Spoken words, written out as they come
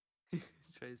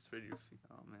face radio feed.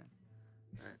 Oh man.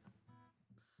 All right.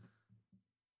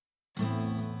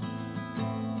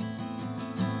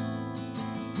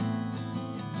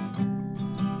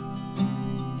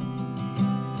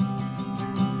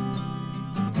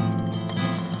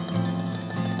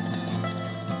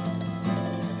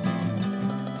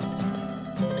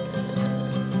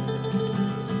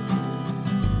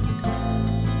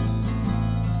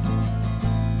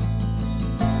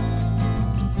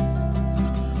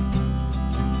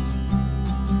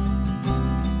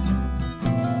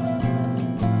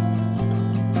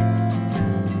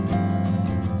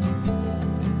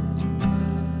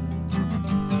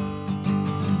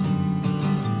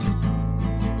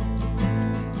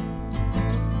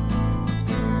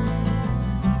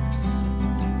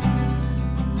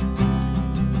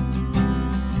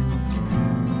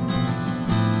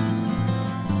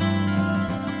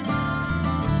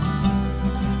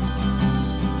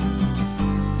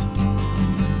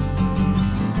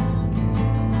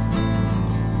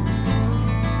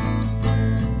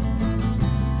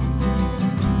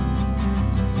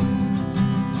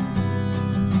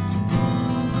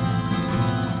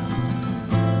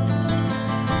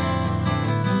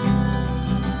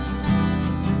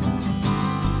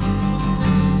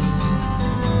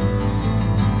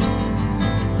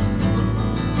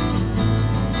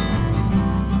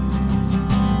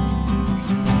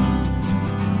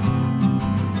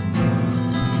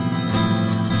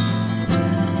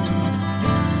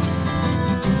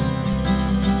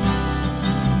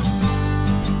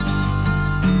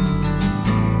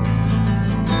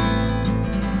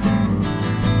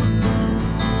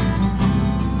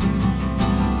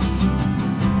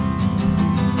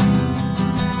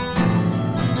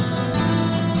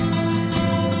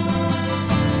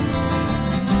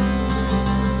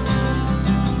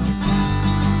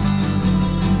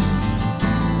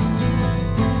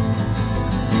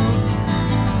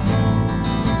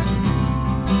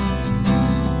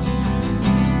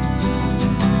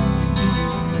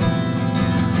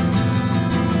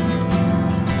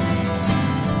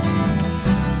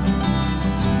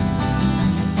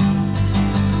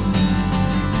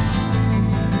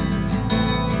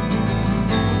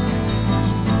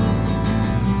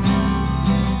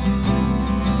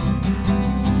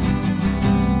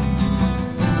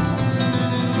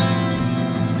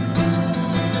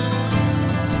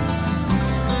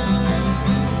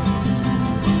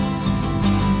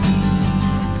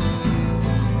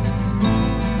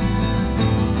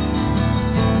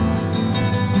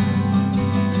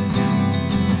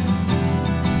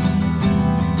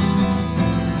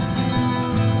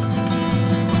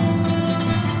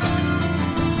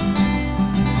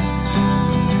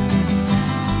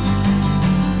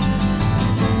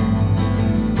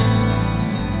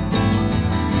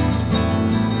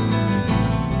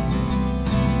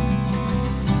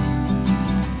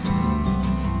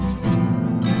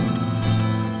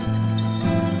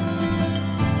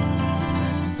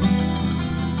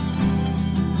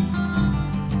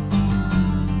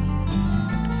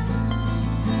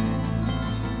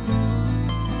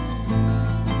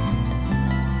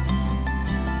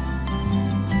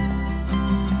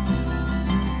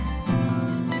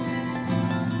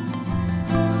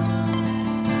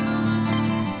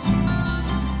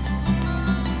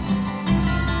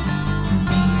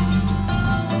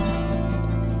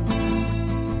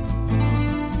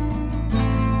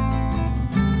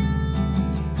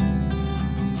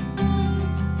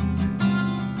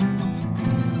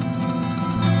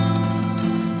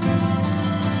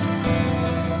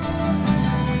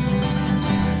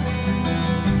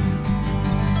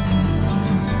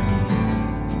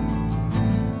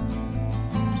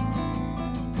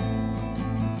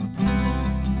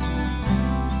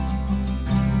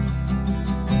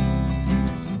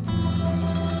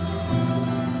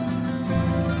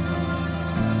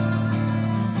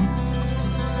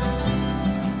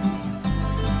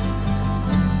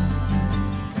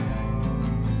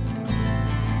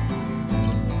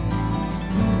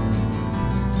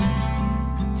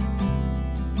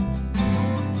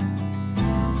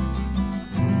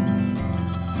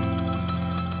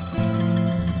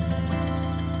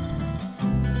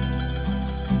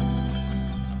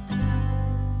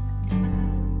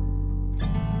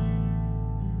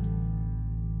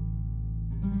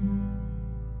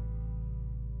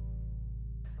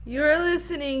 You're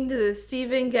listening to the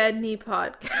Stephen Gedney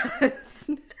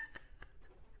podcast.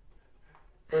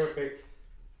 Perfect.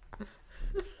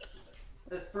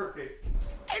 That's perfect.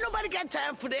 Ain't nobody got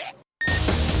time for that.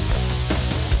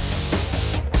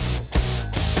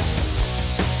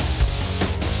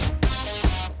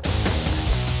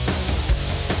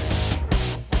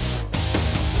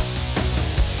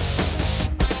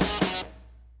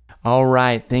 All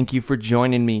right, thank you for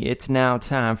joining me. It's now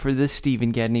time for the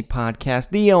Stephen Gedney podcast,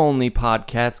 the only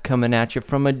podcast coming at you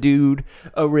from a dude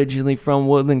originally from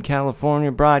Woodland,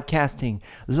 California, broadcasting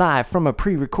live from a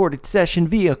pre-recorded session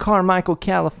via Carmichael,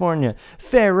 California,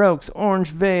 Fair Oaks,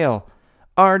 Orangevale,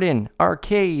 Arden,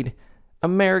 Arcade,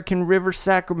 American River,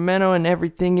 Sacramento, and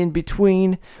everything in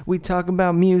between. We talk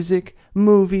about music,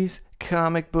 movies,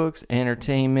 comic books,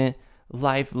 entertainment,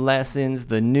 life lessons,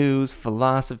 the news,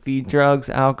 philosophy, drugs,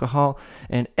 alcohol,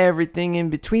 and everything in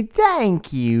between.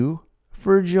 Thank you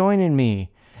for joining me.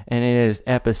 And it is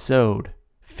episode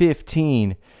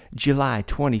 15, July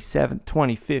 27th,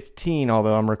 2015,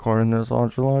 although I'm recording this on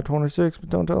July 26th, but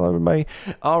don't tell everybody.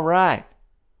 All right.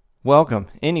 Welcome.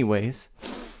 Anyways,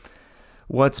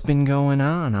 what's been going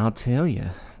on? I'll tell you.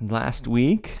 Last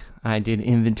week, I did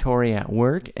inventory at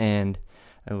work, and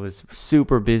I was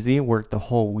super busy, worked the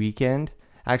whole weekend.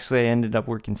 Actually, I ended up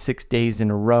working 6 days in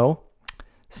a row,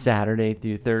 Saturday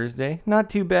through Thursday. Not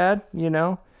too bad,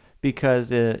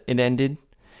 because it ended,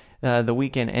 the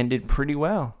weekend ended pretty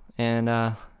well,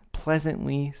 and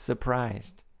pleasantly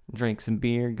surprised. Drank some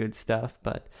beer, good stuff,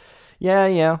 but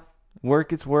yeah,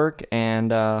 work is work,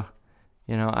 and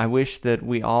I wish that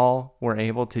we all were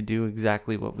able to do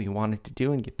exactly what we wanted to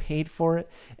do and get paid for it.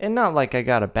 And not like I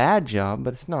got a bad job,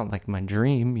 but it's not like my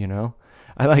dream,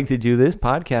 I like to do this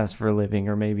podcast for a living,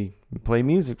 or maybe play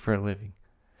music for a living.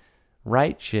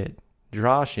 Write shit,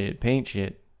 draw shit, paint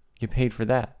shit, get paid for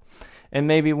that. And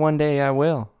maybe one day I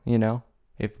will,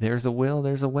 If there's a will,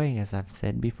 there's a way, as I've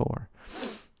said before.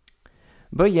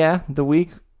 But yeah, the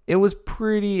week, it was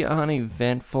pretty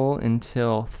uneventful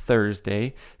until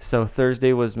Thursday. So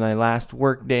Thursday was my last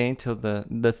work day until the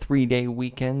 3-day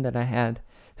weekend that I had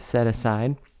set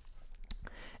aside.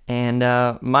 And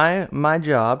my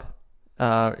job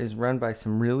is run by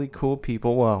some really cool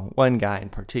people. Well, one guy in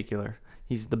particular.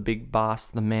 He's the big boss,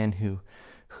 the man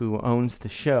who owns the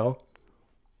show.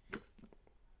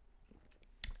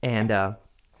 And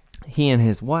he and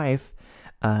his wife,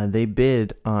 they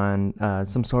bid on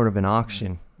some sort of an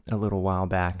auction a little while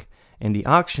back, and the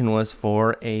auction was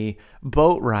for a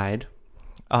boat ride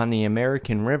on the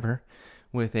American River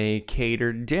with a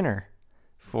catered dinner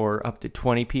for up to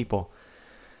 20 people.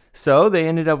 So they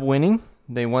ended up winning.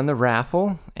 They won the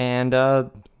raffle, and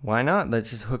why not? Let's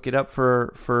just hook it up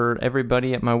for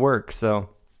everybody at my work. So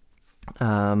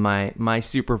my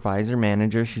supervisor,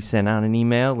 manager, she sent out an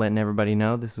email letting everybody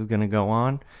know this was going to go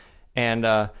on, and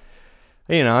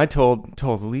I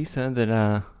told Lisa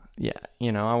that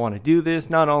I want to do this.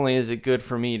 Not only is it good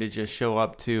for me to just show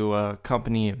up to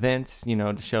company events,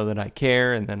 to show that I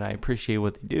care and that I appreciate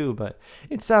what they do, but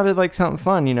it sounded like something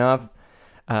fun,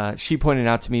 She pointed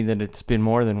out to me that it's been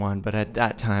more than one, but at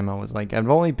that time I was like, I've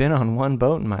only been on one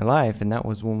boat in my life, and that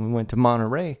was when we went to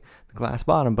Monterey, the glass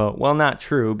bottom boat. Well, not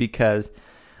true, because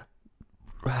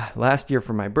last year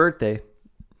for my birthday,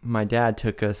 my dad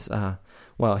took us,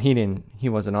 well, he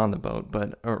wasn't on the boat,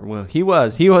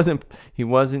 he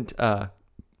wasn't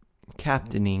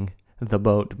captaining the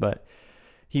boat, but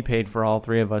he paid for all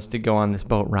three of us to go on this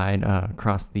boat ride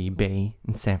across the bay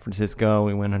in San Francisco.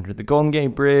 We went under the Golden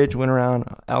Gate Bridge, went around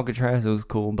Alcatraz. It was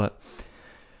cool,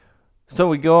 so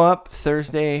we go up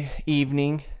Thursday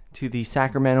evening to the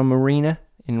Sacramento Marina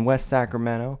in West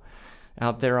Sacramento,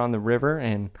 out there on the river,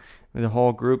 and the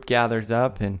whole group gathers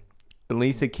up, and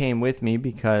Lisa came with me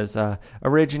because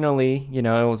originally, it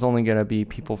was only going to be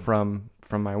people from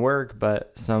my work,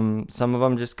 but some of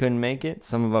them just couldn't make it.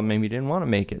 Some of them maybe didn't want to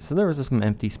make it. So there was just some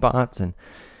empty spots, and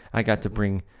I got to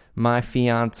bring my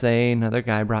fiance. Another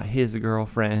guy brought his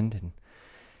girlfriend, and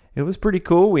it was pretty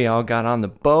cool. We all got on the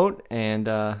boat, and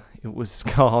it was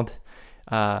called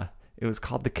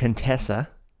the Contessa.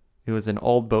 It was an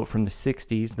old boat from the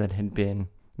 60s that had been,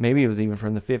 maybe it was even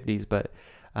from the 50s, but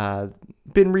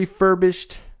been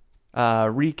refurbished,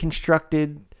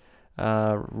 reconstructed,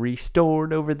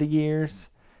 restored over the years,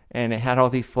 and it had all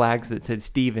these flags that said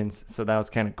Stevens, so that was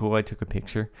kind of cool. I took a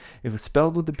picture. It was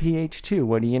spelled with the PH too.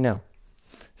 What do you know?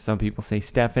 Some people say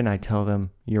Stefan. I tell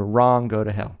them, you're wrong, go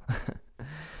to hell.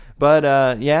 But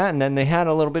and then they had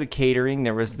a little bit of catering.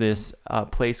 There was this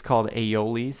place called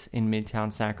Aioli's in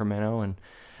Midtown Sacramento, and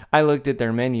I looked at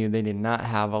their menu. They did not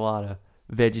have a lot of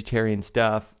vegetarian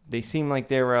stuff. They seemed like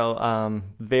they were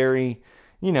very,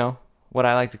 what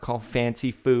I like to call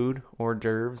fancy food, hors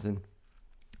d'oeuvres.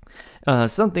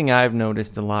 And something I've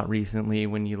noticed a lot recently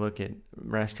when you look at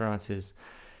restaurants is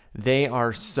they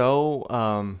are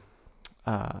so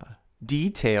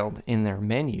detailed in their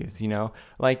menus,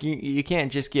 like you can't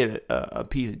just get a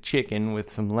piece of chicken with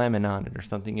some lemon on it or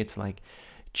something. It's like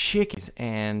chickens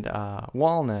and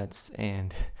walnuts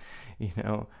and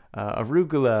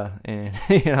arugula,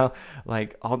 and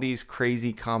like all these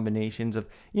crazy combinations of,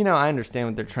 I understand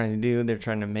what they're trying to do. They're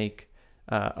trying to make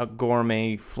a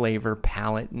gourmet flavor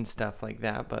palette and stuff like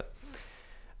that. But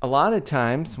a lot of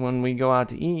times when we go out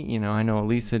to eat, I know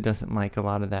Elisa doesn't like a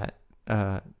lot of that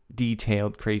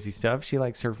detailed crazy stuff. She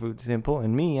likes her food simple,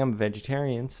 and me, I'm a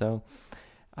vegetarian, so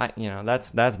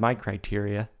that's my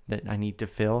criteria that I need to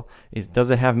fill is, does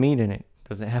it have meat in it?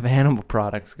 Does it have animal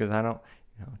products? Because I don't,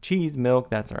 cheese, milk,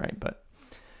 that's all right. But,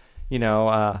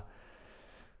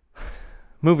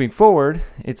 moving forward,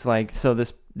 it's like, so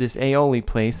this aioli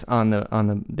place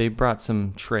they brought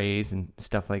some trays and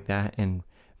stuff like that. And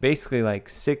basically like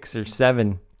 6 or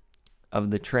 7 of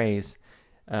the trays,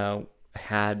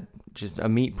 had just a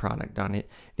meat product on it.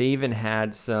 They even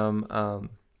had some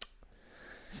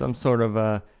sort of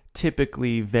a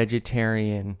typically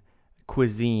vegetarian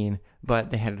cuisine,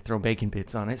 but they had to throw bacon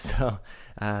bits on it, so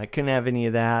I couldn't have any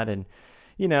of that. And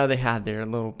they had their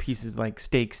little pieces like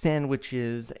steak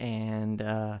sandwiches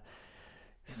and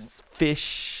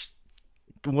fish,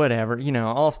 whatever,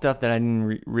 all stuff that I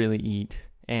didn't really eat.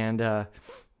 And the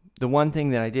one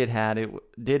thing that I did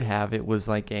have it was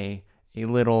like a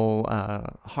little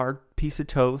hard piece of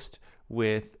toast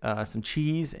with some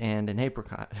cheese and an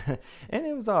apricot. And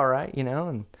it was all right,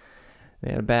 and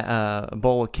they had a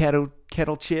bowl of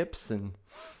kettle chips, and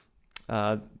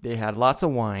they had lots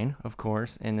of wine, of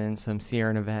course, and then some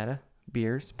Sierra Nevada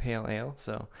beers, pale ale.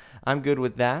 So I'm good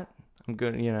with that. I'm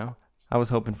good, I was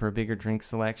hoping for a bigger drink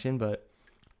selection, but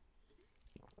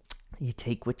you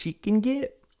take what you can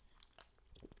get.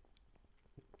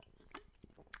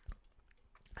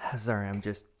 Sorry, I'm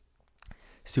just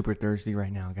super thirsty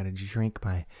right now. I gotta drink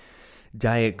my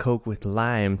Diet Coke with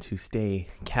lime to stay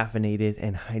caffeinated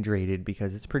and hydrated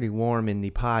because it's pretty warm in the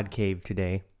pod cave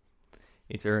today.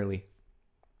 It's early.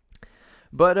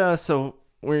 But so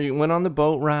we went on the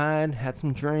boat ride, had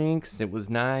some drinks. It was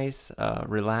nice,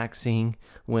 relaxing.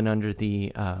 Went under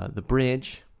the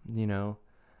bridge,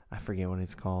 I forget what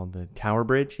it's called, the Tower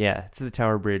Bridge? Yeah, it's the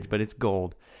Tower Bridge, but it's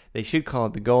gold. They should call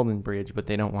it the Golden Bridge, but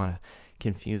they don't want to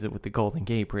confuse it with the Golden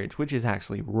Gate Bridge, which is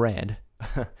actually red.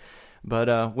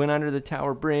 But went under the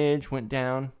Tower Bridge, went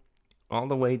down all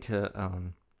the way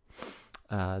to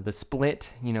the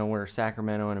split, where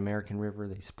Sacramento and American River,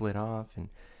 they split off, and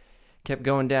kept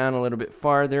going down a little bit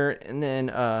farther. And then,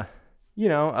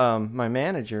 my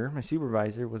manager, my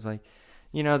supervisor was like,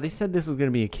 they said this was going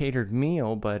to be a catered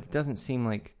meal, but it doesn't seem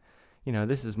like,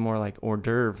 this is more like hors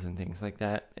d'oeuvres and things like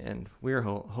that. And we were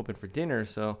hoping for dinner,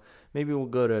 so maybe we'll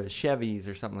go to Chevy's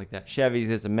or something like that. Chevy's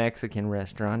is a Mexican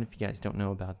restaurant, if you guys don't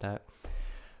know about that.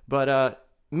 But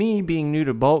me being new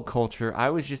to boat culture, I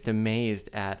was just amazed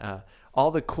at all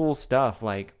the cool stuff.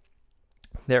 Like,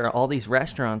 there are all these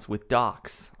restaurants with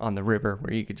docks on the river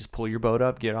where you could just pull your boat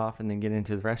up, get off, and then get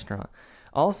into the restaurant.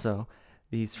 Also,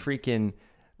 these freaking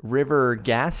river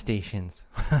gas stations.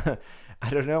 I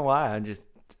don't know why.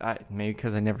 Maybe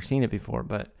because I've never seen it before,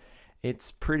 but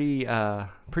it's pretty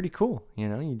cool.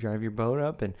 You drive your boat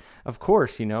up, and of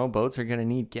course, boats are going to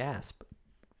need gas.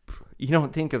 You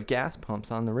don't think of gas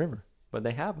pumps on the river, but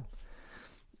they have them.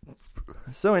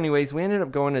 So anyways, we ended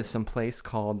up going to some place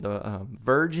called the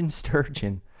Virgin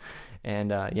Sturgeon.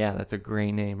 And yeah, that's a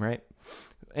great name, right?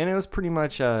 And it was pretty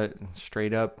much a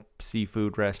straight up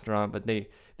seafood restaurant, but they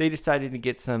decided to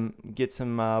get some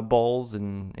bowls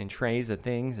and trays of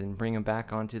things and bring them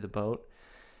back onto the boat,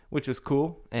 which was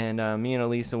cool. And me and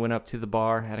Elisa went up to the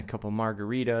bar, had a couple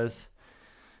margaritas,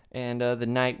 and the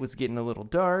night was getting a little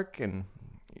dark, and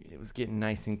it was getting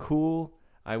nice and cool.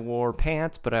 I wore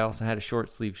pants, but I also had a short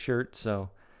sleeve shirt, so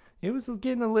it was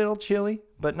getting a little chilly,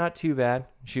 but not too bad.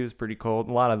 She was pretty cold.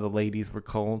 A lot of the ladies were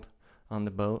cold on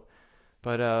the boat.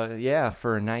 But yeah,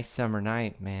 for a nice summer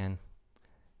night, man,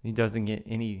 it doesn't get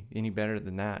any better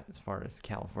than that as far as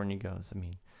California goes. I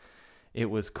mean, it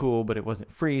was cool, but it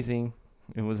wasn't freezing.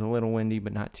 It was a little windy,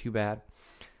 but not too bad.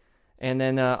 And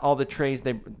then all the trays,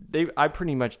 I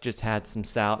pretty much just had some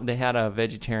salad. They had a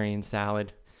vegetarian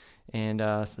salad and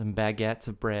some baguettes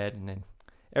of bread, and then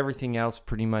everything else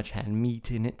pretty much had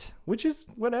meat in it, which is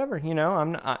whatever,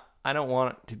 I don't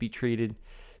want it to be treated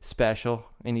special,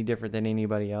 any different than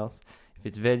anybody else. If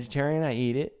it's vegetarian, I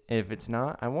eat it. If it's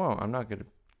not, I won't. I'm not going to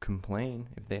complain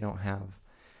if they don't have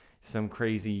some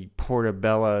crazy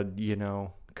portobello,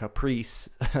 caprice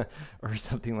or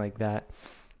something like that.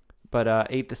 But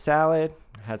ate the salad,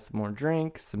 had some more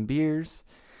drinks, some beers,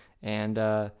 and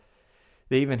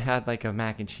they even had like a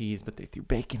mac and cheese, but they threw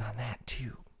bacon on that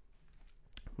too.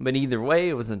 But either way,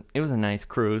 it was a nice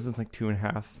cruise. It was like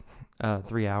 2.5,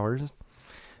 3 hours.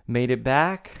 Made it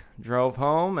back, drove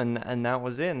home, and that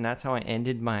was it. And that's how I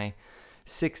ended my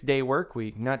 6-day work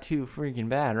week. Not too freaking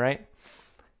bad, right?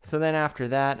 So then after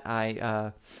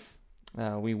that,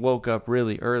 we woke up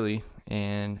really early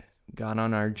and got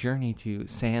on our journey to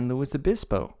San Luis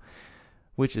Obispo,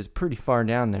 which is pretty far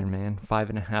down there, man.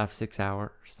 5.5, 6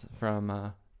 hours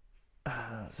from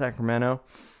Sacramento.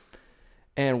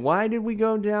 And why did we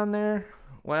go down there?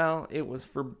 Well, it was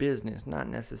for business, not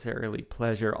necessarily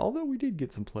pleasure, although we did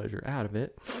get some pleasure out of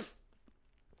it.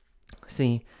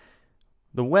 See,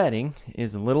 the wedding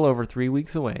is a little over 3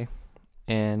 weeks away,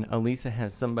 and Elisa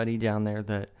has somebody down there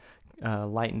that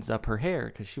lightens up her hair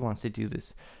because she wants to do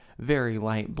this very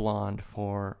light blonde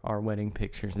for our wedding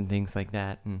pictures and things like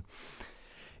that. And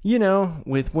you know,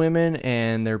 with women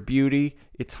and their beauty,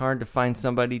 it's hard to find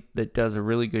somebody that does a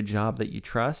really good job that you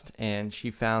trust. And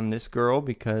she found this girl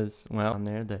because, well, on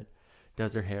there that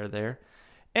does her hair there.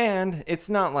 And it's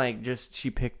not like just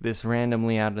she picked this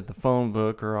randomly out of the phone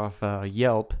book or off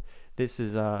Yelp. This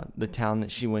is the town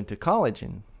that she went to college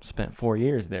in, spent 4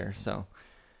 years there. So,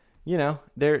 you know,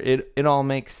 it all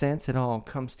makes sense. It all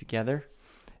comes together.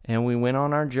 And we went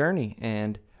on our journey,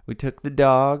 and we took the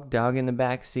dog in the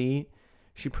back seat.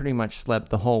 She pretty much slept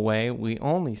the whole way. We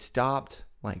only stopped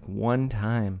like one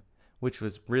time, which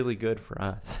was really good for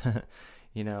us.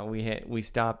 You know, we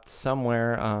stopped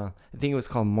somewhere. I think it was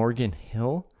called Morgan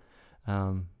Hill.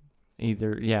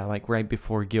 Like right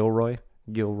before Gilroy,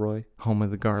 home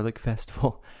of the Garlic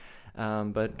Festival.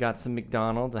 But got some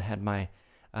McDonald's. I had my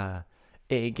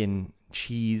egg and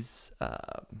cheese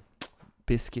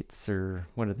biscuits, or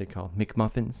what are they called?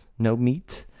 McMuffins, no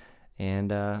meat.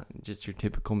 And just your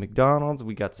typical McDonald's.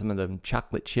 We got some of them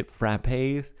chocolate chip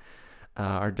frappes.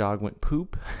 Our dog went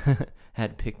poop.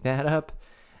 Had to pick that up.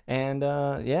 And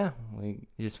we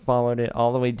just followed it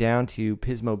all the way down to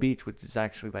Pismo Beach, which is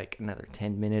actually like another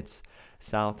 10 minutes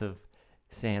south of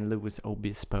San Luis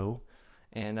Obispo.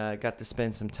 And got to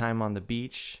spend some time on the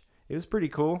beach. It was pretty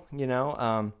cool, you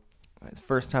know. It's the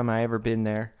first time I ever been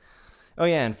there. Oh,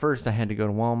 yeah, and first I had to go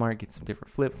to Walmart, get some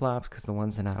different flip-flops, because the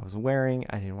ones that I was wearing,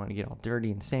 I didn't want to get all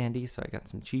dirty and sandy, so I got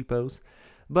some cheapos.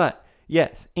 But,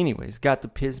 yes, anyways, got to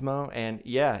Pismo, and,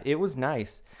 yeah, it was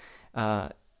nice.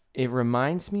 It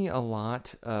reminds me a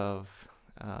lot of,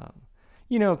 kind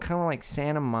of like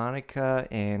Santa Monica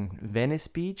and Venice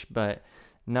Beach, but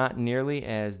not nearly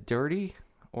as dirty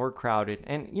or crowded.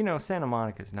 And, Santa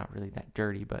Monica is not really that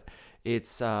dirty, but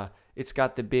it's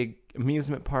got the big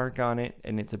amusement park on it,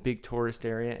 and it's a big tourist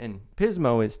area, and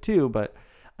Pismo is too, but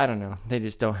I don't know, they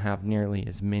just don't have nearly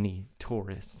as many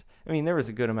tourists. I mean, there was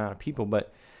a good amount of people,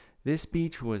 but this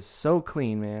beach was so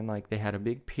clean, man. Like, they had a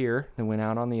big pier that went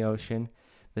out on the ocean.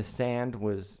 The sand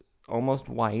was almost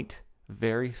white,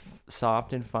 very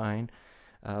soft and fine.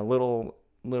 Little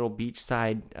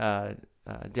beachside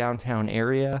downtown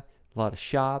area, a lot of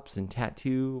shops and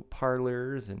tattoo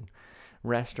parlors and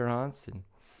restaurants, and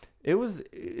it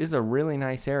is a really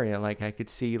nice area. Like, I could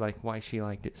see like why she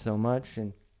liked it so much.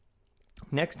 And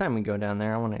next time we go down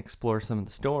there, I want to explore some of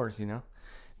the stores,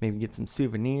 maybe get some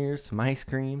souvenirs, some ice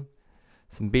cream,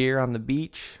 some beer on the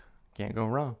beach. Can't go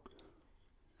wrong.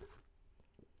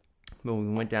 But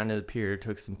we went down to the pier,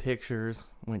 took some pictures,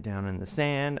 went down in the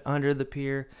sand under the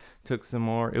pier, took some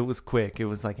more. It was quick. It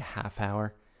was like a half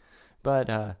hour.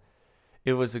 But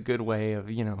it was a good way of,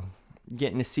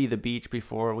 getting to see the beach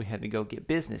before we had to go get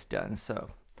business done. So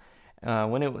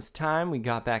when it was time, we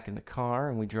got back in the car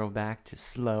and we drove back to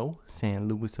San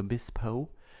Luis Obispo.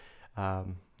 Got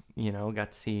to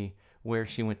see where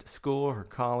she went to school, her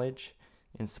college,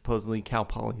 and supposedly Cal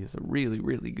Poly is a really,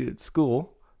 really good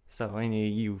school. So any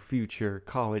of you future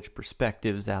college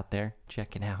perspectives out there,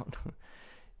 check it out,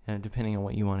 depending on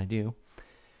what you want to do.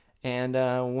 And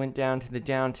went down to the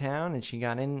downtown, and she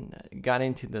got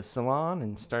into the salon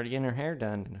and started getting her hair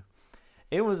done.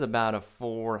 It was about a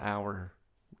 4-hour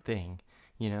thing,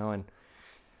 and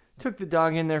took the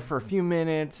dog in there for a few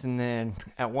minutes, and then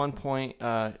at one point,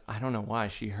 I don't know why,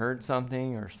 she heard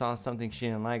something or saw something she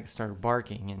didn't like, started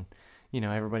barking, and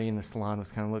everybody in the salon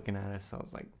was kind of looking at us, so I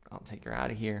was like, I'll take her out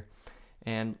of here.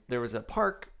 And there was a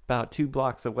park about 2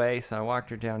 blocks away, so I walked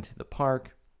her down to the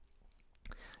park.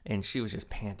 And she was just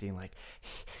panting like,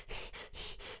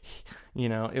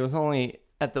 it was only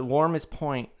at the warmest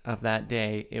point of that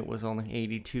day, it was only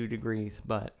 82 degrees,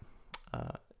 but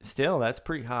still, that's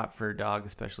pretty hot for a dog,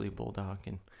 especially a bulldog.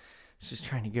 And she's just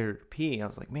trying to get her to pee. I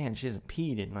was like, man, she hasn't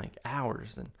peed in like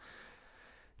hours. And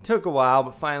it took a while,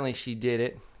 but finally she did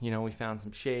it. We found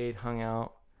some shade, hung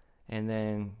out, and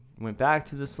then went back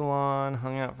to the salon,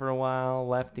 hung out for a while,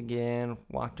 left again,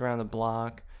 walked around the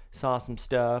block, saw some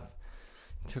stuff.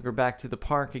 Took her back to the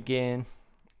park again.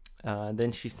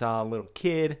 Then she saw a little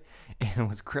kid and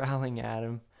was growling at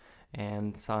him.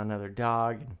 and saw another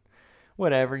dog and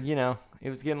whatever, it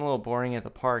was getting a little boring at the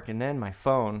park. And then my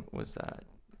phone was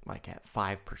like at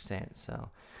 5%. So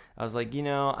I was like,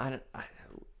 I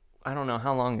don't know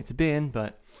how long it's been,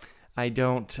 but I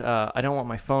don't want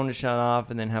my phone to shut off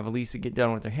and then have Elisa get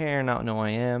done with her hair and not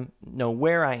know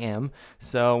where I am.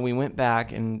 So we went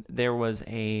back, and there was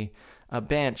a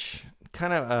bench,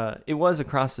 kind of it was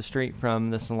across the street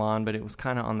from the salon, but it was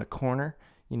kind of on the corner,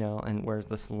 and whereas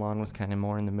the salon was kind of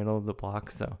more in the middle of the block.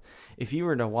 So if you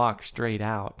were to walk straight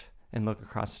out and look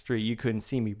across the street, you couldn't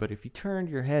see me, but if you turned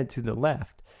your head to the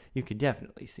left, you could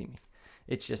definitely see me.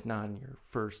 It's just not in your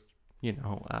first,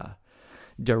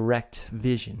 direct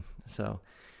vision. So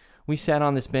we sat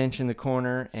on this bench in the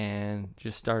corner and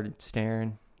just started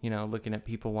staring, looking at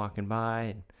people walking by.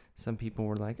 And some people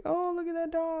were like, oh, look at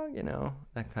that dog,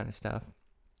 that kind of stuff.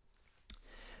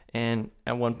 And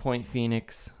at one point,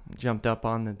 Phoenix jumped up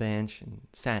on the bench and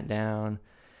sat down.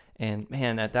 And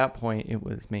man, at that point, it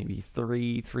was maybe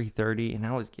 3:30, and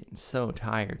I was getting so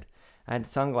tired. I had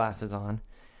sunglasses on,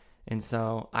 and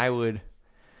so I would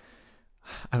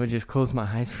just close my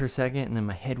eyes for a second, and then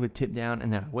my head would tip down,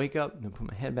 and then I'd wake up, and then put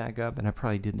my head back up, and I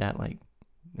probably did that like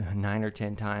 9 or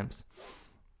 10 times.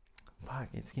 Fuck,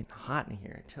 it's getting hot in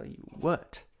here, I tell you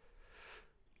what.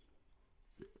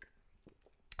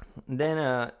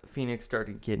 Then Phoenix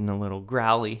started getting a little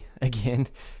growly again,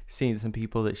 seeing some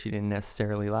people that she didn't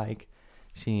necessarily like.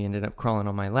 She ended up crawling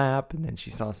on my lap, and then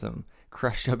she saw some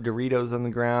crushed up Doritos on the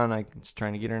ground. I was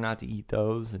trying to get her not to eat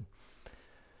those, and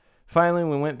finally,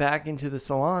 we went back into the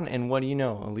salon, and what do you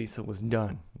know? Elisa was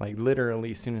done, like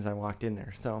literally as soon as I walked in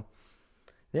there. So,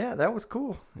 yeah, that was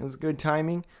cool. It was good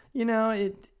timing.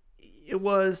 It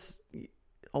was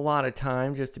a lot of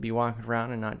time just to be walking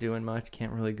around and not doing much.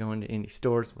 Can't really go into any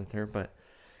stores with her, but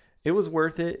it was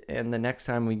worth it. And the next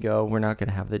time we go, we're not going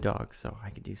to have the dog, so I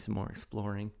could do some more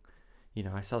exploring.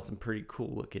 I saw some pretty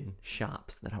cool looking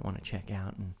shops that I want to check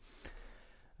out, and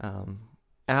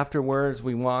afterwards,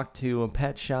 we walked to a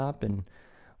pet shop, and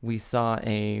we saw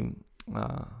a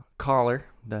collar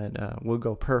that would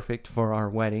go perfect for our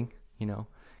wedding,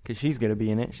 because she's going to be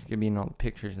in it. She's going to be in all the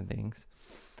pictures and things.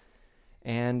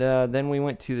 And then we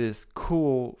went to this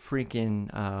cool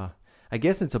freaking, I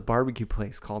guess it's a barbecue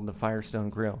place called the Firestone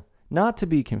Grill. Not to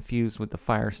be confused with the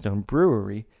Firestone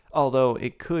Brewery, although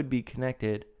it could be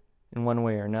connected in one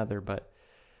way or another, but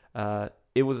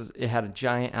it had a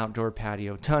giant outdoor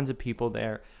patio, tons of people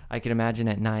there. I can imagine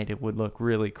at night it would look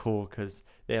really cool because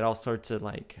they had all sorts of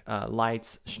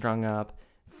lights strung up,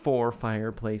 4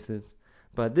 fireplaces.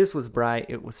 But this was bright.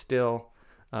 It was still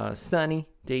sunny,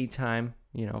 daytime,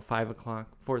 5 o'clock,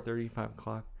 4:30, 5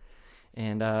 o'clock.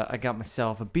 And I got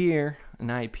myself a beer, an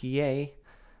IPA,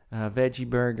 a veggie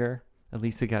burger.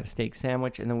 Elisa got a steak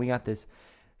sandwich. And then we got this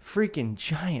freaking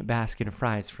giant basket of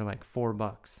fries for like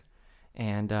 $4.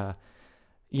 And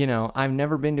I've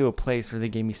never been to a place where they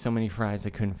gave me so many fries I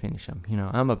couldn't finish them.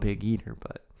 I'm a big eater,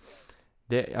 but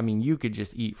you could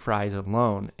just eat fries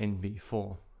alone and be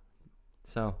full.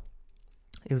 So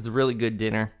it was a really good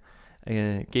dinner.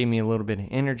 It gave me a little bit of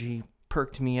energy,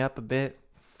 perked me up a bit,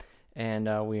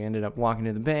 and we ended up walking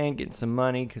to the bank, getting some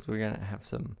money because we were going to have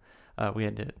some, we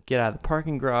had to get out of the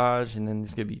parking garage, and then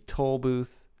there's going to be a toll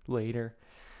booth later.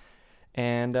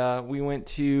 And we went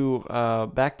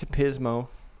back to Pismo.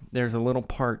 There's a little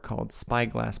park called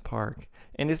Spyglass Park.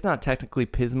 And it's not technically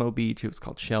Pismo Beach. It was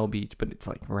called Shell Beach, but it's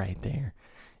like right there.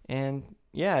 And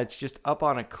yeah, it's just up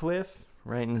on a cliff,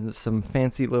 right in some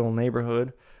fancy little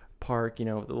neighborhood park, with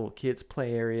a little kids'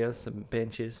 play area, some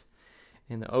benches.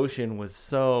 And the ocean was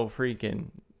so freaking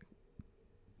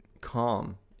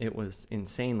calm. It was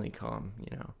insanely calm,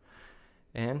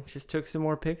 And just took some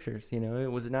more pictures,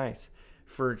 it was nice.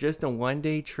 For just a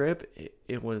one-day trip,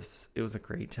 it was a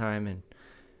great time, and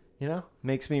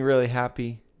makes me really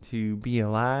happy to be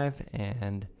alive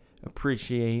and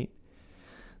appreciate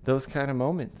those kind of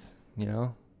moments,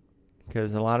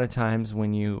 because a lot of times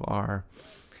when you are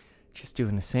just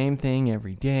doing the same thing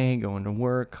every day, going to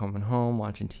work, coming home,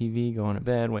 watching TV, going to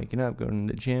bed, waking up, going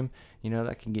to the gym,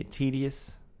 that can get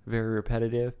tedious, very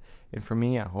repetitive. And for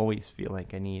me, I always feel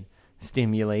like I need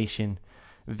stimulation,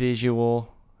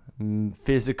 visual,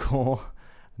 physical,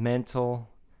 mental,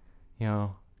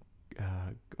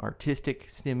 artistic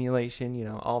stimulation,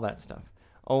 all that stuff.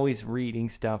 Always reading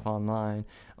stuff online,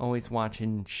 always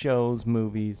watching shows,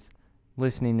 movies,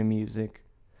 listening to music,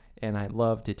 and I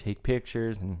love to take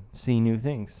pictures and see new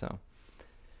things. So,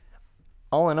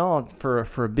 all in all,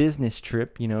 for a business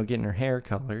trip, getting her hair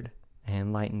colored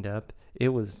and lightened up, it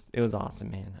was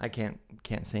awesome, man. I can't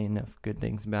say enough good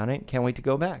things about it. Can't wait to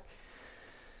go back.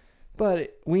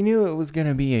 But we knew it was going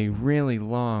to be a really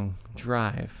long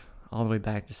drive all the way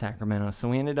back to Sacramento. So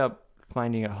we ended up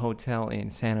finding a hotel in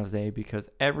San Jose because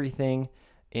everything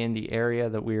in the area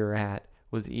that we were at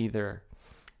was either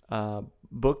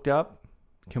booked up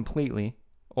completely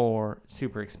or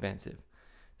super expensive.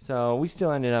 So we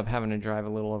still ended up having to drive a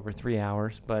little over 3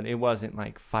 hours, but it wasn't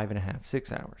like 5.5,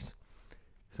 6 hours.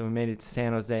 So we made it to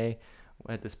San Jose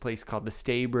at this place called the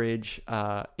Staybridge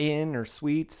Inn or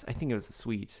Suites. I think it was the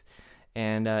Suites.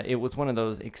 And it was one of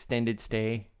those extended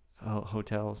stay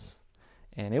hotels.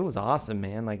 And it was awesome,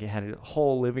 man. Like, it had a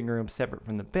whole living room separate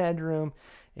from the bedroom.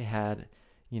 It had,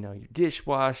 your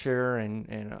dishwasher and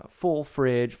a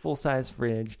full-size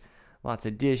fridge. Lots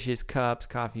of dishes, cups,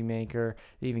 coffee maker.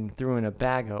 They even threw in a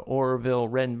bag of Orville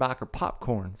Redenbacher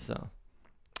popcorn. So,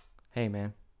 hey,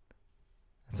 man.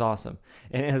 It's awesome.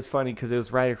 And it was funny because it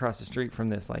was right across the street from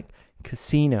this,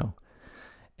 casino.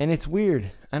 And it's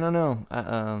weird. I don't know.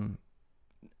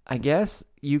 I guess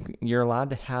you're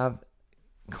allowed to have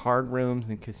card rooms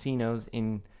and casinos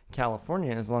in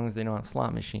California as long as they don't have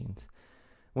slot machines,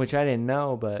 which I didn't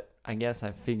know, but I guess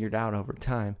I figured out over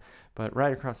time. But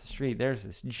right across the street, there's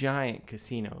this giant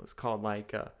casino. It's called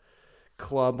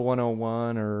Club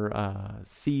 101 or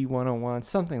C101,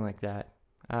 something like that.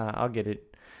 I'll get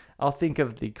it. I'll think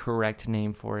of the correct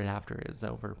name for it after it's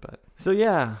over. But so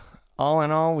yeah, all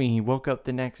in all, we woke up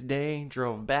the next day,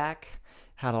 drove back,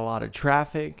 had a lot of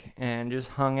traffic, and just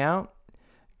hung out.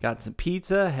 Got some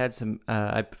pizza, had some.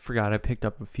 I forgot I picked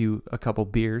up a couple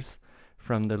beers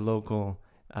from the local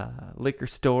liquor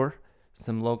store.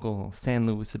 Some local San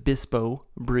Luis Obispo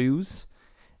brews,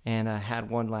 and I had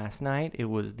one last night. It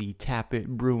was the Tap It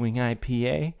Brewing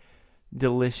IPA.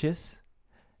 Delicious.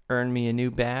 Earned me a new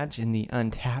badge in the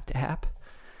Untapped app.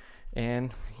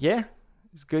 And yeah, it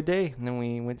was a good day. And then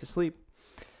we went to sleep.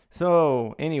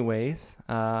 So anyways,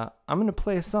 I'm going to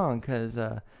play a song because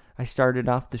I started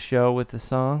off the show with a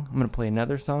song. I'm going to play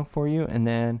another song for you, and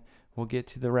then we'll get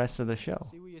to the rest of the show.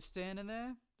 See where you're standing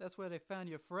there? That's where they found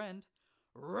your friend.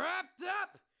 Wrapped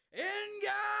up in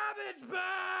garbage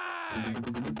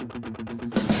bags!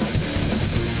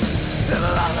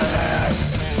 Never long ahead,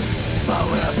 but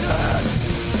we are dead.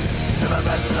 Never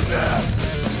meant to disappear.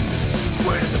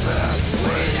 We disappear.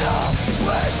 We know.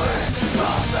 We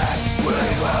come back. We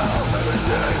will.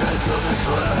 Everything is to be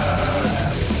clear.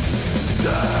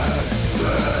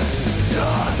 There is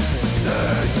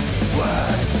nothing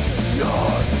when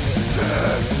you're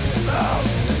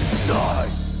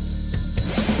outside.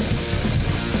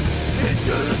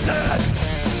 Into the sand,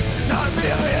 not me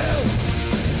or you.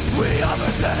 We are the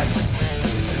dead,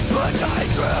 but I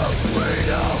through. We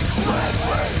know when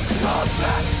we come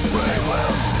back, we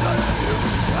will continue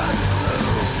as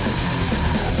blue.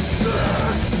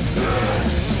 There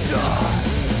is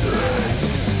nothing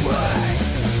when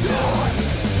you're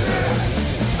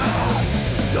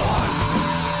outside.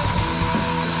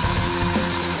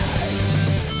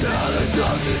 Now there's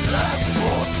nothing left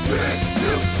for me to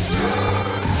do.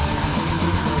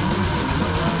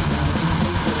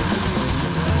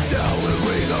 Now when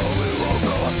we go, we won't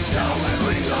go up. Now when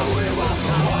we go, we won't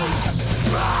go up.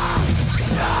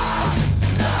 Now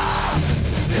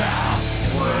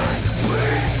when we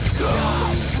go,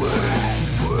 we will go.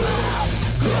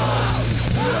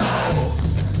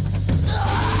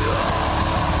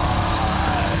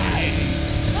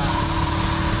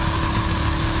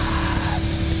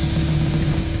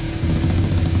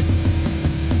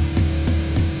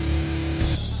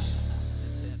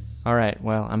 All right,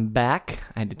 well, I'm back.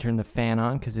 I had to turn the fan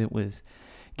on because it was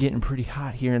getting pretty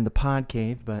hot here in the pod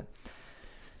cave. But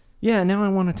yeah, now I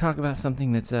want to talk about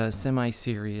something that's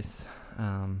semi-serious.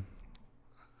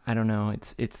 I don't know,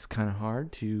 it's kind of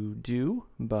hard to do,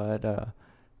 but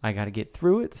I got to get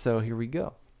through it, so here we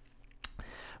go.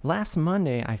 Last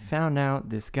Monday, I found out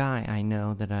this guy I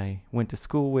know that I went to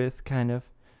school with, kind of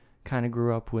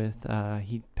grew up with,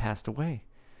 he passed away.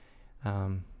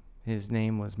 His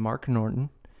name was Mark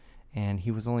Norton. And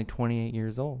he was only 28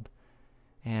 years old.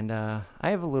 And I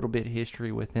have a little bit of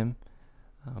history with him.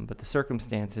 But the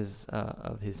circumstances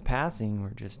of his passing were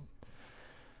just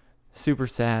super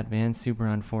sad, man. Super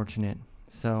unfortunate.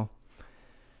 So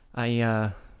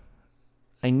I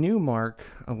knew Mark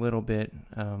a little bit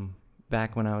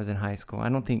back when I was in high school.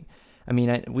 We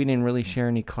didn't really share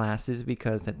any classes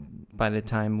because by the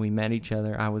time we met each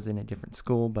other, I was in a different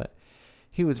school. But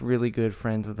he was really good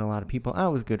friends with a lot of people I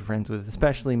was good friends with,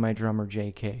 especially my drummer,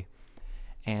 JK.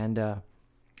 And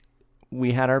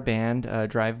we had our band,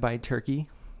 Drive By Turkey,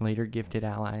 later Gifted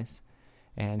Allies.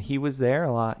 And he was there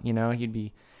a lot, he'd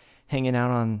be hanging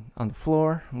out on the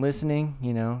floor, listening,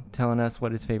 telling us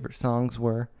what his favorite songs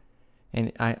were.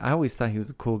 And I always thought he was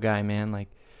a cool guy, man. Like,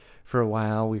 for a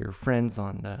while. We were friends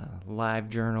on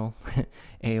LiveJournal,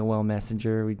 AOL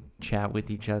Messenger. We'd chat with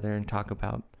each other and talk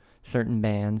about certain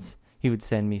bands. He would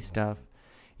send me stuff.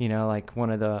 Like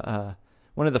one of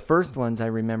the first ones I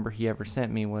remember he ever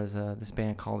sent me was this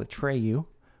band called Atreyu,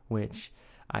 which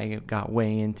I got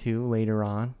way into later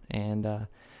on. And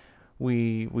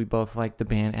we both liked the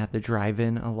band At the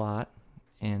Drive-In a lot.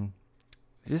 And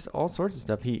just all sorts of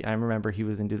stuff. I remember he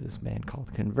was into this band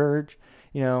called Converge.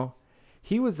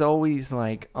 He was always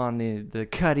like on the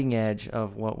cutting edge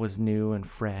of what was new and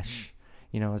fresh,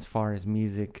 as far as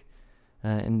music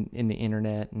and in the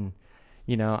internet. And,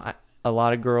 a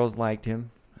lot of girls liked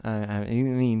him. I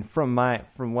mean, from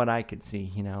what I could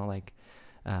see,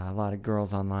 a lot of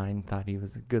girls online thought he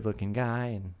was a good looking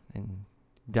guy and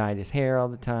dyed his hair all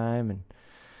the time and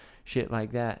shit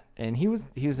like that. And he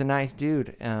was a nice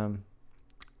dude. Then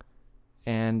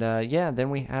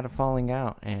we had a falling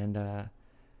out, and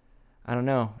I don't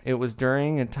know. It was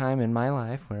during a time in my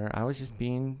life where I was just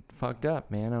being fucked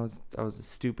up, man. I was a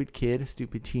stupid kid, a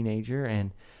stupid teenager,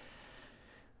 and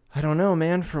I don't know,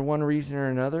 man. For one reason or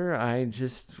another, I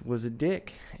just was a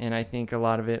dick, and I think a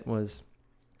lot of it was.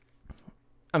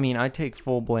 I mean, I take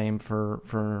full blame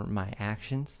for my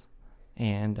actions,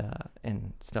 and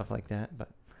stuff like that,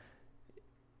 but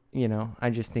I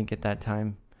just think at that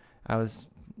time I was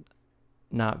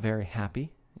not very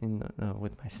happy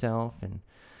with myself, and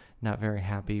not very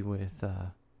happy with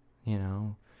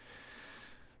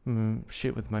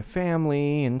shit with my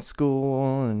family and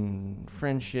school and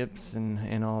friendships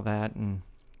and all that. And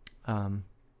at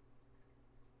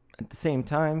the same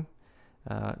time,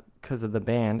 because of the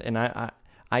band, and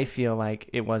I feel like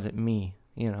it wasn't me,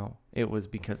 it was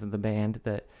because of the band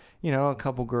that a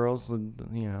couple girls would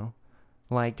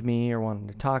liked me or wanted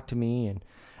to talk to me, and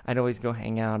I'd always go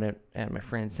hang out at my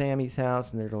friend Sammy's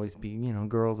house, and there'd always be,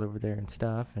 girls over there and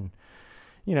stuff. And,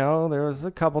 there was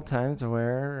a couple times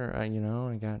where,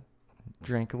 I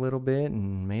drank a little bit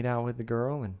and made out with the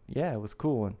girl, and yeah, it was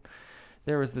cool. And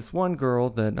there was this one girl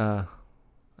that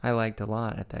I liked a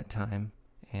lot at that time,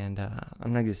 and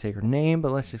I'm not going to say her name,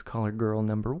 but let's just call her girl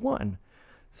number one.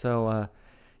 So,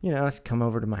 she'd come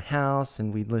over to my house,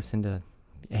 and we'd listen to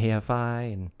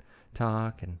AFI and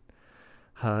talk and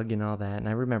hug and all that. And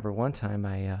I remember one time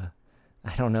I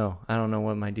don't know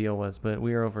what my deal was, but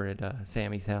we were over at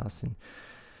Sammy's house, and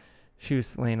she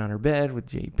was laying on her bed with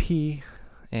JP,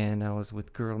 and I was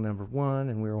with girl number one,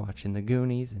 and we were watching the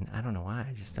Goonies, and I don't know why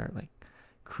I just started like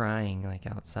crying like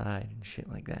outside and shit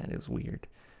like that. It was weird,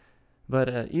 but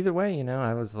either way,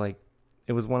 I was like,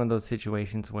 it was one of those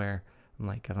situations where I'm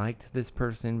like, I liked this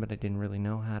person, but I didn't really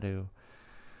know how to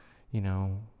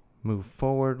move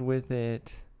forward with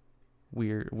it.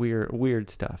 Weird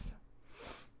stuff.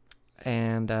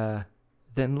 And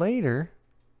then later,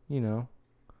 the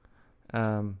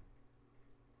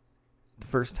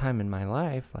first time in my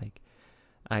life, like,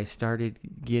 I started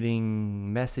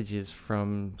getting messages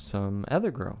from some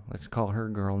other girl. Let's call her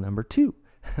girl number two.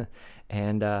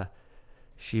 And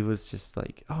she was just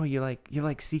like, "Oh, you like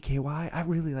CKY? I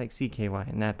really like CKY."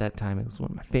 And at that time, it was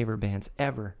one of my favorite bands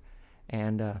ever.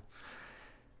 And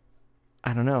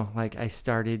I don't know, like, I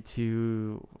started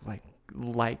to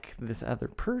like this other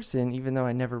person, even though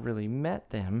I never really met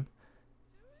them.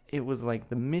 It was like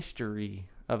the mystery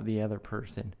of the other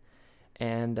person.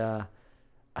 And I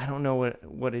don't know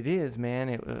what it is,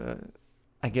 man.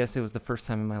 I guess it was the first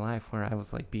time in my life where I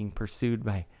was like being pursued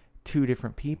by two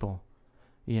different people.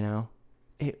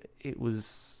 It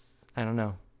was, I don't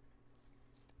know.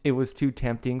 It was too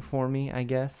tempting for me, I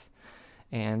guess.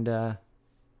 And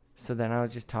so then I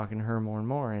was just talking to her more and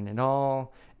more, and it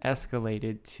all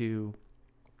escalated to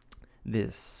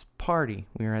this party.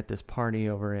 We were at this party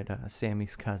over at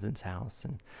Sammy's cousin's house,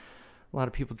 and a lot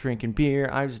of people drinking beer.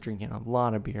 I was drinking a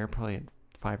lot of beer, probably had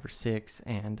 5 or 6,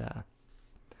 and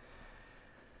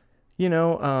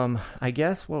I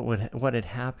guess what had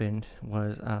happened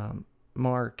was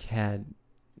Mark had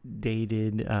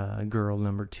dated girl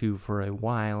number 2 for a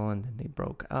while, and then they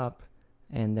broke up,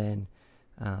 and then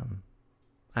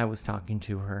I was talking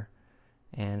to her,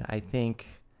 and I think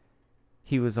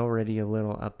he was already a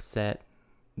little upset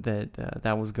that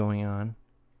that was going on,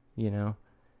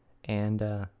 and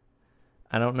I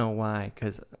don't know why,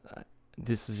 because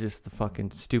this is just the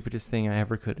fucking stupidest thing I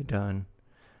ever could have done.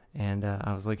 And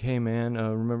I was like, "Hey man,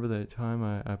 remember that time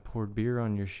I poured beer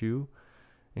on your shoe?"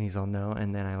 And he's all, "No."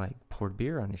 And then I poured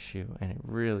beer on his shoe, and it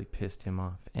really pissed him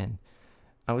off. And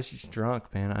I was just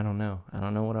drunk, man. I don't know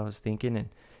what I was thinking, and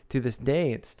to this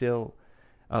day it still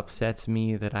upsets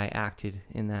me that I acted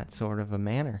in that sort of a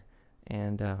manner.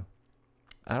 And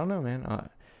I don't know, man.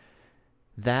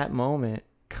 That moment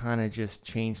kind of just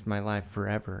changed my life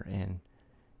forever. And,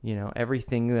 you know,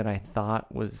 everything that I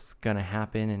thought was going to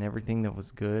happen and everything that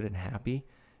was good and happy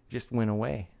just went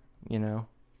away, you know.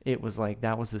 It was like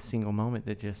that was a single moment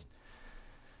that just,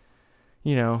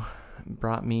 you know,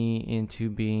 brought me into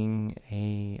being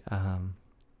a,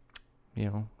 you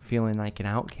know, feeling like an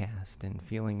outcast and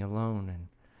feeling alone and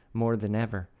more than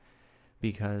ever.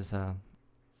 Because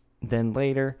then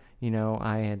later, you know,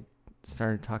 I had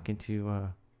started talking to,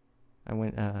 I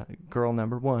went girl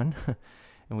number one,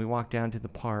 and we walked down to the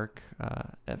park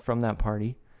from that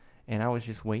party, and I was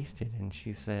just wasted. And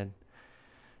she said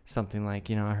something like,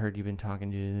 you know, I heard you've been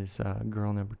talking to this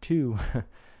girl number two.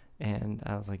 And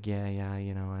I was like, yeah,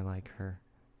 you know, I like her.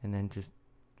 And then just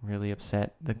really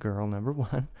upset the girl number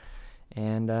one.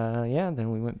 And yeah,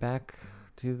 then we went back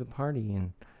to the party,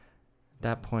 and at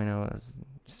that point I was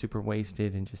super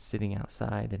wasted and just sitting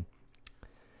outside.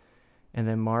 And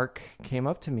then Mark came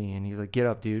up to me and he's like, get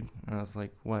up, dude. And I was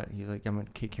like, what? He's like, I'm going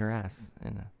to kick your ass.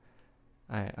 And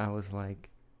I was like,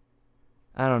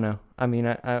 I don't know. I mean,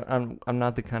 I'm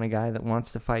not the kind of guy that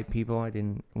wants to fight people. I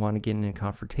didn't want to get in a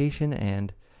confrontation.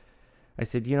 And I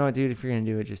said, you know what, dude, if you're going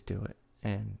to do it, just do it.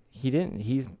 And he didn't.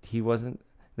 He wasn't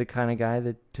the kind of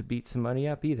guy to beat somebody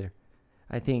up either.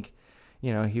 I think,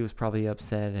 you know, he was probably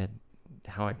upset at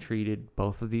how I treated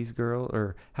both of these girls,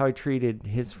 or how I treated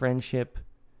his friendship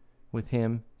with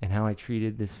him and how I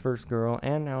treated this first girl,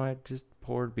 and how I just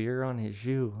poured beer on his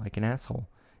shoe like an asshole,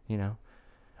 you know.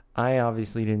 I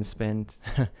obviously didn't spend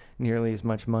nearly as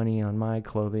much money on my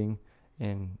clothing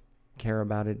and care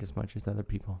about it as much as other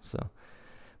people. So,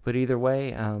 but either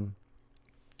way,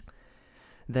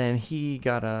 then he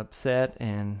got upset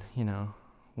and, you know,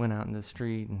 went out in the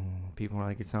street, and people were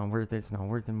like, it's not worth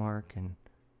it, Mark. And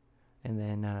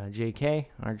then JK,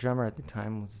 our drummer at the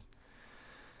time, was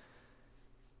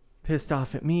pissed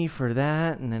off at me for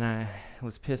that. And then I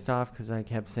was pissed off because I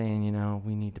kept saying, you know,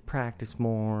 we need to practice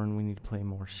more and we need to play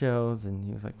more shows. And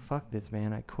he was like, fuck this,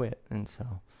 man, I quit. And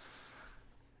so,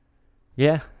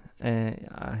 yeah,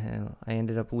 I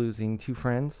ended up losing 2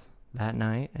 friends that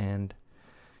night. And,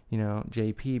 you know,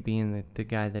 JP, being the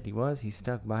guy that he was, he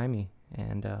stuck by me.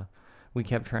 And we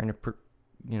kept trying to,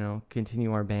 you know,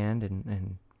 continue our band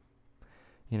and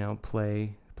you know,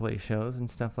 play shows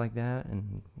and stuff like that.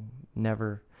 And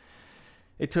never...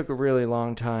 It took a really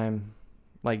long time,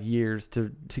 like years, to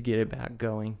get it back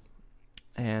going.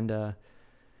 And,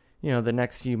 you know, the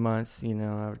next few months, you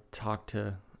know, I would talk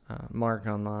to Mark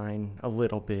online a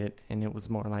little bit, and it was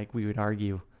more like we would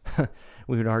argue.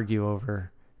 We would argue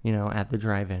over, you know, at the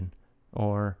drive-in.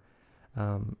 Or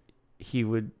he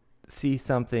would see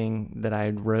something that I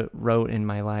wrote in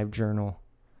my live journal,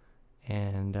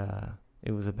 and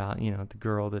it was about, you know, the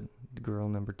girl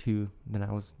number 2 that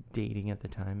I was dating at the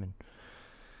time. And,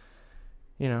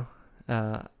 you know,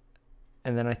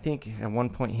 and then I think at one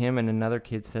point him and another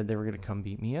kid said they were going to come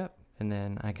beat me up. And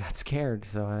then I got scared,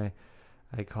 so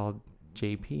I called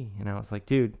JP, and I was like,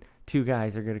 dude, 2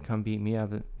 guys are going to come beat me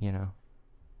up, you know,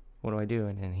 what do I do?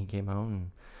 And then he came out, and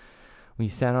we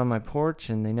sat on my porch,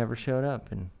 and they never showed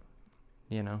up. And,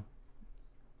 you know,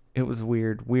 it was a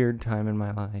weird time in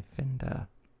my life. And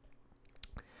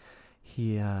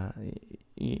he,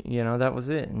 you know, that was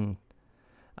it. And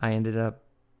I ended up,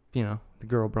 you know, the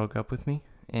girl broke up with me,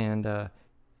 and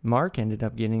Mark ended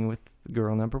up getting with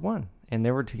girl number 1, and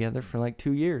they were together for like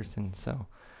 2 years. And so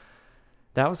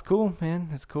that was cool, man.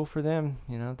 It's cool for them.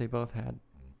 You know, they both had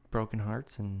broken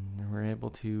hearts and were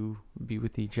able to be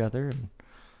with each other. And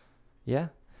yeah.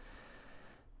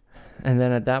 And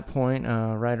then at that point,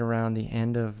 right around the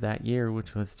end of that year,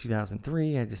 which was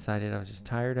 2003, I decided I was just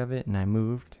tired of it, and I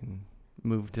moved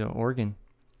to Oregon.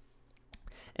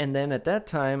 And then at that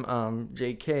time,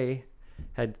 JK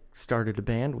had started a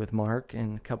band with Mark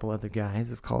and a couple other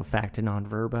guys. It's called Facta Non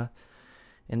Verba.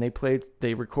 And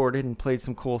they recorded and played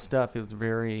some cool stuff. It was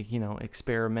very, you know,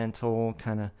 experimental,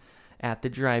 kind of at the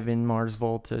drive-in Mars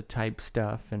Volta type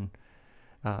stuff. And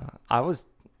I was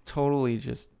totally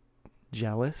just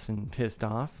jealous and pissed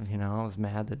off. You know, I was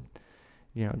mad that,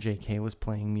 you know, JK was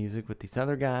playing music with these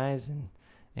other guys.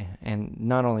 And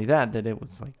not only that it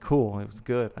was like cool, it was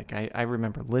good. Like I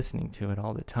remember listening to it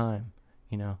all the time,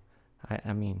 you know.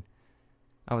 I mean,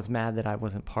 I was mad that I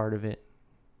wasn't part of it,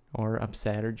 or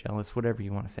upset or jealous, whatever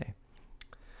you want to say.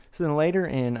 So then later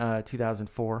in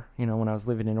 2004, you know, when I was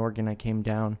living in Oregon, I came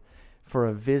down for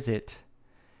a visit,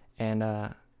 and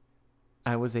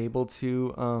I was able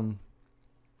to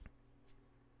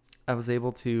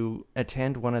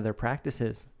attend one of their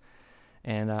practices.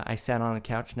 And I sat on the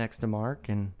couch next to Mark,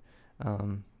 and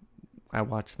I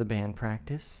watched the band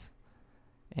practice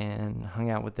and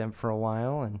hung out with them for a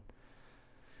while. And,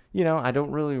 I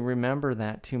don't really remember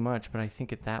that too much, but I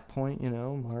think at that point,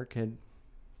 Mark had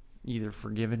either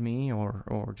forgiven me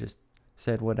or just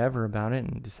said whatever about it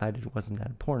and decided it wasn't that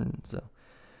important. So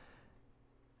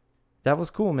that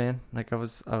was cool, man. Like I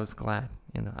was glad,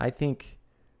 I think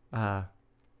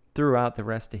throughout the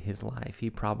rest of his life, he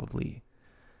probably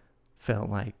felt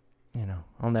like,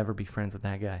 I'll never be friends with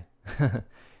that guy,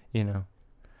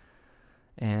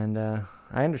 And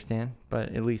I understand,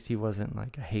 but at least he wasn't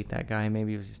like, I hate that guy.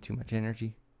 Maybe it was just too much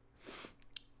energy.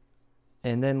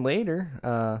 And then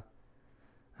later,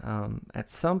 at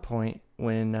some point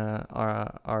when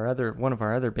one of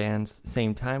our other bands,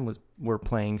 same time were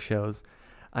playing shows,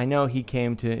 I know he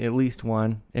came to at least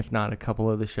one, if not a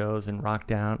couple of the shows, and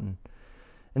rocked out, and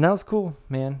that was cool,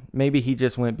 man. Maybe he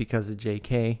just went because of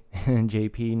JK and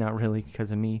JP, not really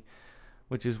because of me,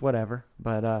 which is whatever.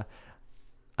 But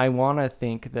I want to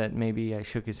think that maybe I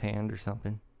shook his hand or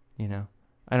something,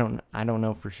 I don't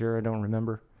know for sure. I don't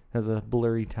remember. It was a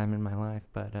blurry time in my life,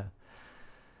 but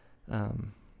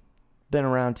then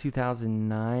around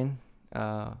 2009,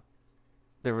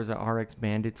 there was a RX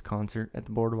Bandits concert at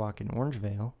the Boardwalk in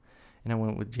Orangevale, and I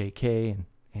went with JK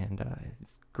and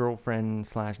his girlfriend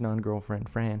 / non-girlfriend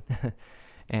Fran,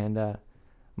 and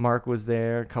Mark was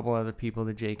there. A couple other people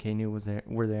that JK knew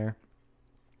were there,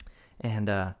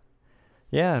 and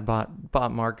yeah,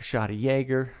 bought Mark a shot of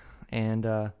Jaeger, and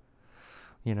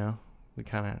we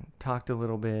kind of talked a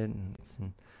little bit, and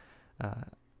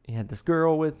he had this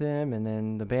girl with him, and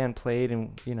then the band played,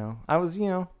 and I was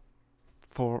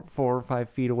 4 or 5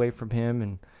 feet away from him,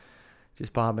 and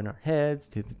just bobbing our heads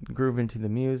grooving to the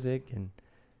music, and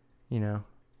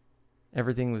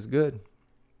everything was good.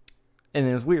 And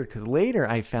it was weird because later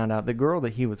I found out the girl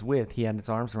that he was with, he had his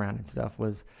arms around and stuff,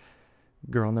 was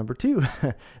girl number 2,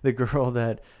 the girl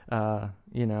that had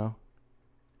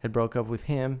broke up with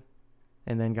him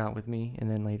and then got with me, and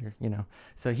then later,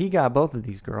 so he got both of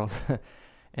these girls.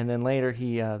 And then later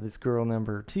he this girl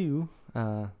number 2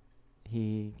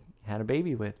 he had a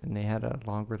baby with, and they had a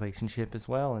long relationship as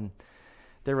well, and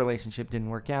their relationship didn't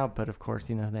work out, but of course,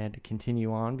 they had to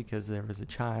continue on because there was a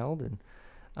child.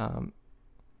 And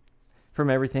from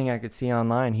everything I could see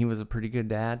online, he was a pretty good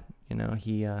dad.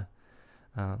 He there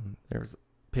was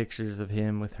pictures of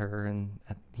him with her and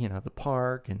at the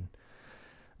park and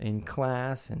in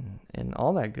class and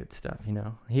all that good stuff.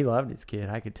 He loved his kid,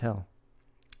 I could tell.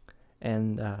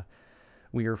 And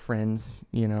we were friends,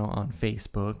 on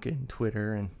Facebook and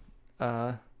Twitter, and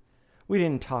we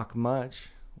didn't talk much.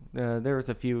 We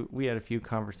had a few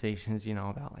conversations,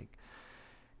 about like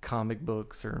comic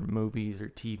books or movies or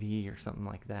TV or something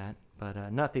like that, but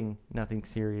nothing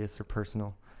serious or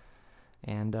personal.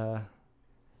 And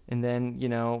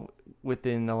then,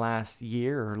 within the last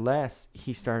year or less,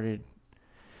 he started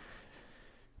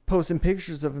posting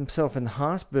pictures of himself in the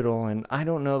hospital, and I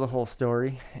don't know the whole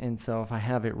story, and so if I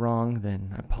have it wrong,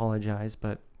 then I apologize,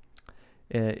 but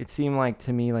it seemed like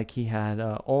to me like he had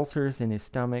ulcers in his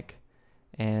stomach,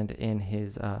 and in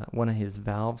his one of his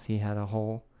valves, he had a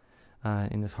hole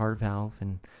in his heart valve,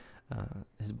 and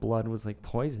his blood was like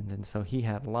poisoned, and so he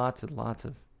had lots and lots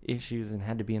of issues and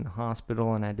had to be in the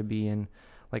hospital and had to be in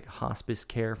like hospice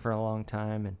care for a long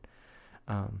time.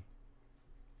 And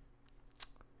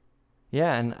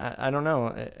yeah, and I don't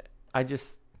know, I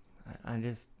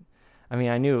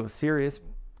knew it was serious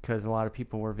because a lot of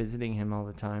people were visiting him all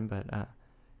the time, but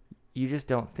you just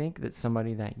don't think that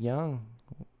somebody that young,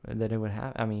 that it would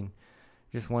happen.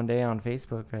 Just one day on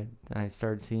Facebook, I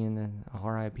started seeing an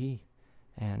RIP,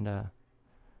 and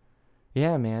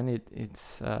yeah, man, it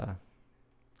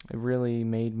really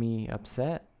made me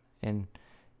upset. And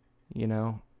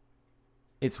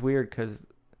it's weird because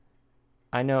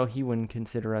I know he wouldn't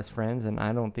consider us friends, and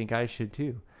I don't think I should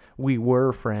too. We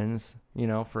were friends,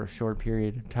 for a short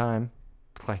period of time,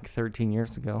 like 13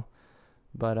 years ago,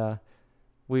 but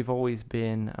we've always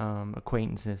been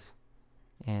acquaintances,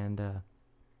 and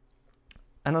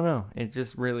I don't know, it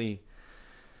just really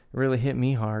hit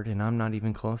me hard, and I'm not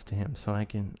even close to him, so I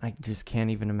just can't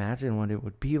even imagine what it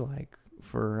would be like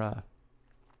for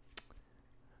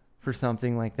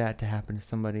something like that to happen to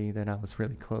somebody that I was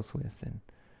really close with. And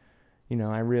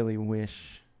I really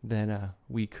wish that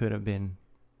we could have been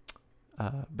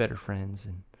better friends,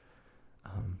 and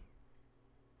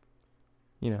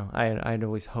I'd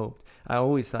always hoped, I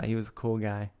always thought he was a cool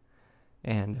guy,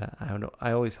 and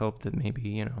I always hoped that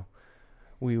maybe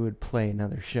we would play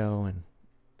another show and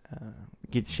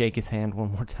shake his hand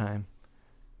one more time.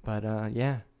 But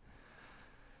yeah,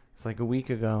 it's like a week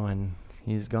ago, and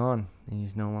he's gone, and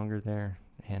he's no longer there,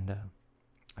 and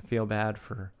I feel bad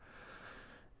for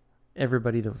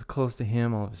everybody that was close to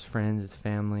him, all of his friends, his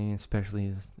family,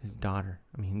 especially his daughter.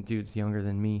 I mean, dude's younger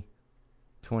than me,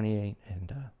 28,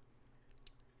 and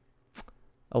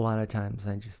a lot of times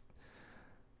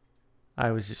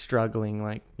I was just struggling,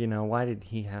 like, why did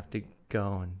he have to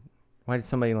go, and why did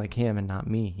somebody like him and not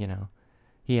me,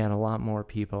 He had a lot more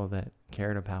people that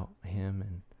cared about him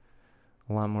and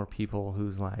a lot more people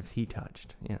whose lives he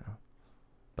touched,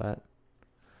 But,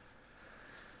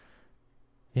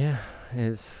 yeah,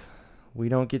 we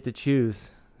don't get to choose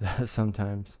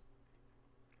sometimes.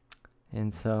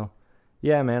 And so,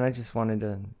 yeah, man, I just wanted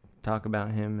to talk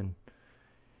about him. And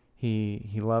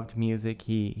he loved music.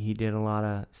 He did a lot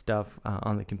of stuff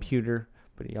on the computer,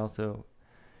 but he also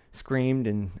screamed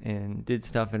and did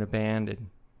stuff in a band, and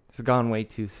it's gone way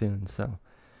too soon. So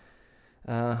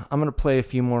I'm going to play a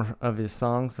few more of his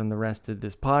songs on the rest of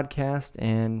this podcast,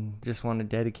 and just want to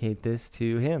dedicate this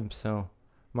to him. So,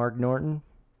 Mark Norton,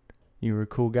 you were a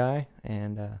cool guy,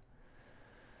 and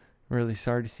really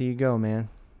sorry to see you go, man.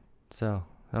 So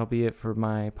that'll be it for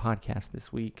my podcast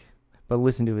this week. But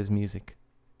listen to his music.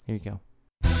 Here you go.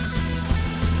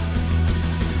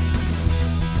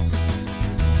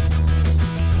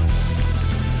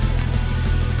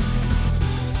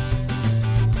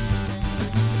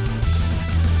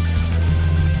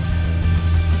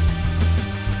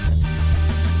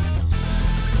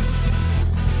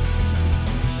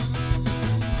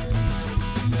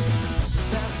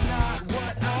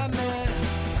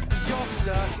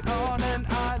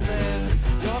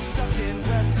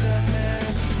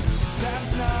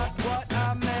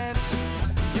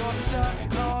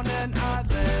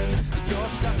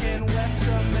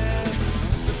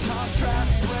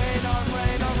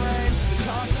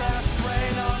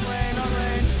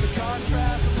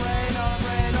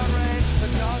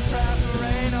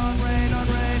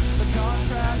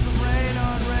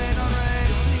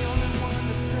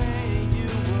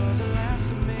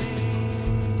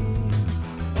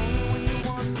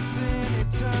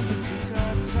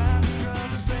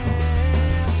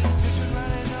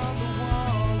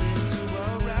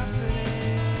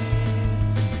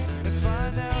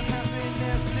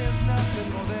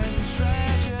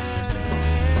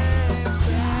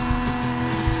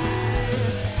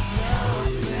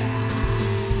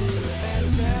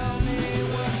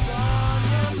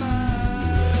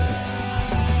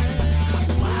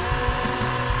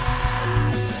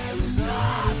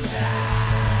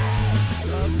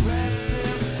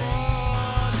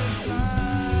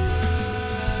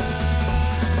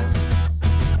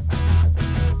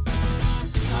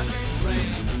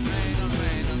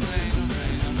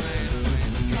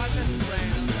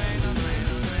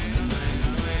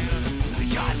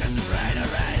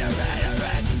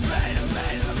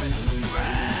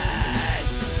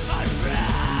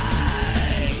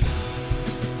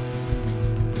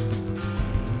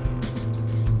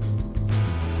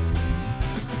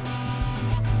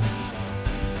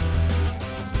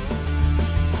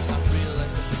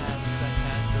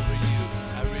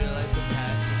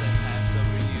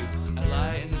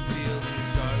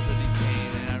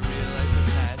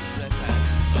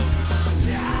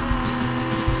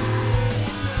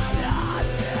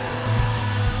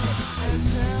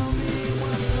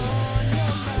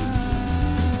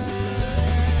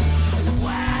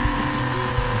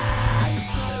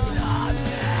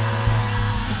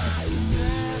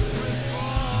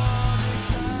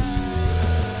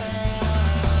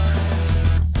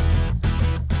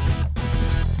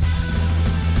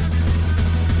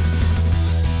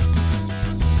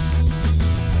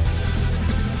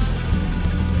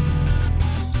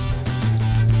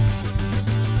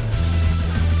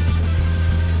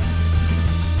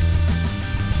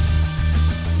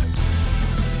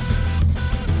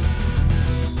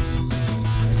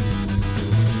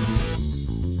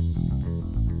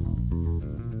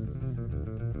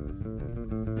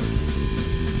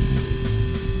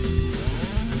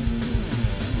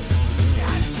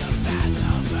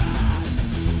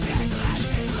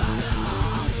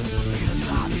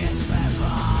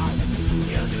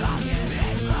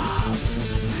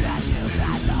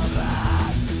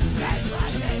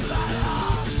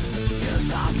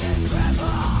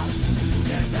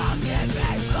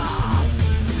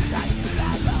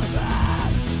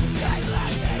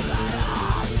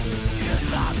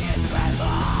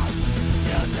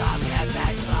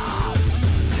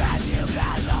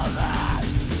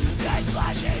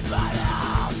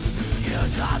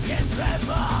 It's red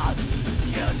blood.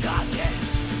 You talking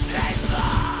red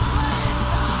blood.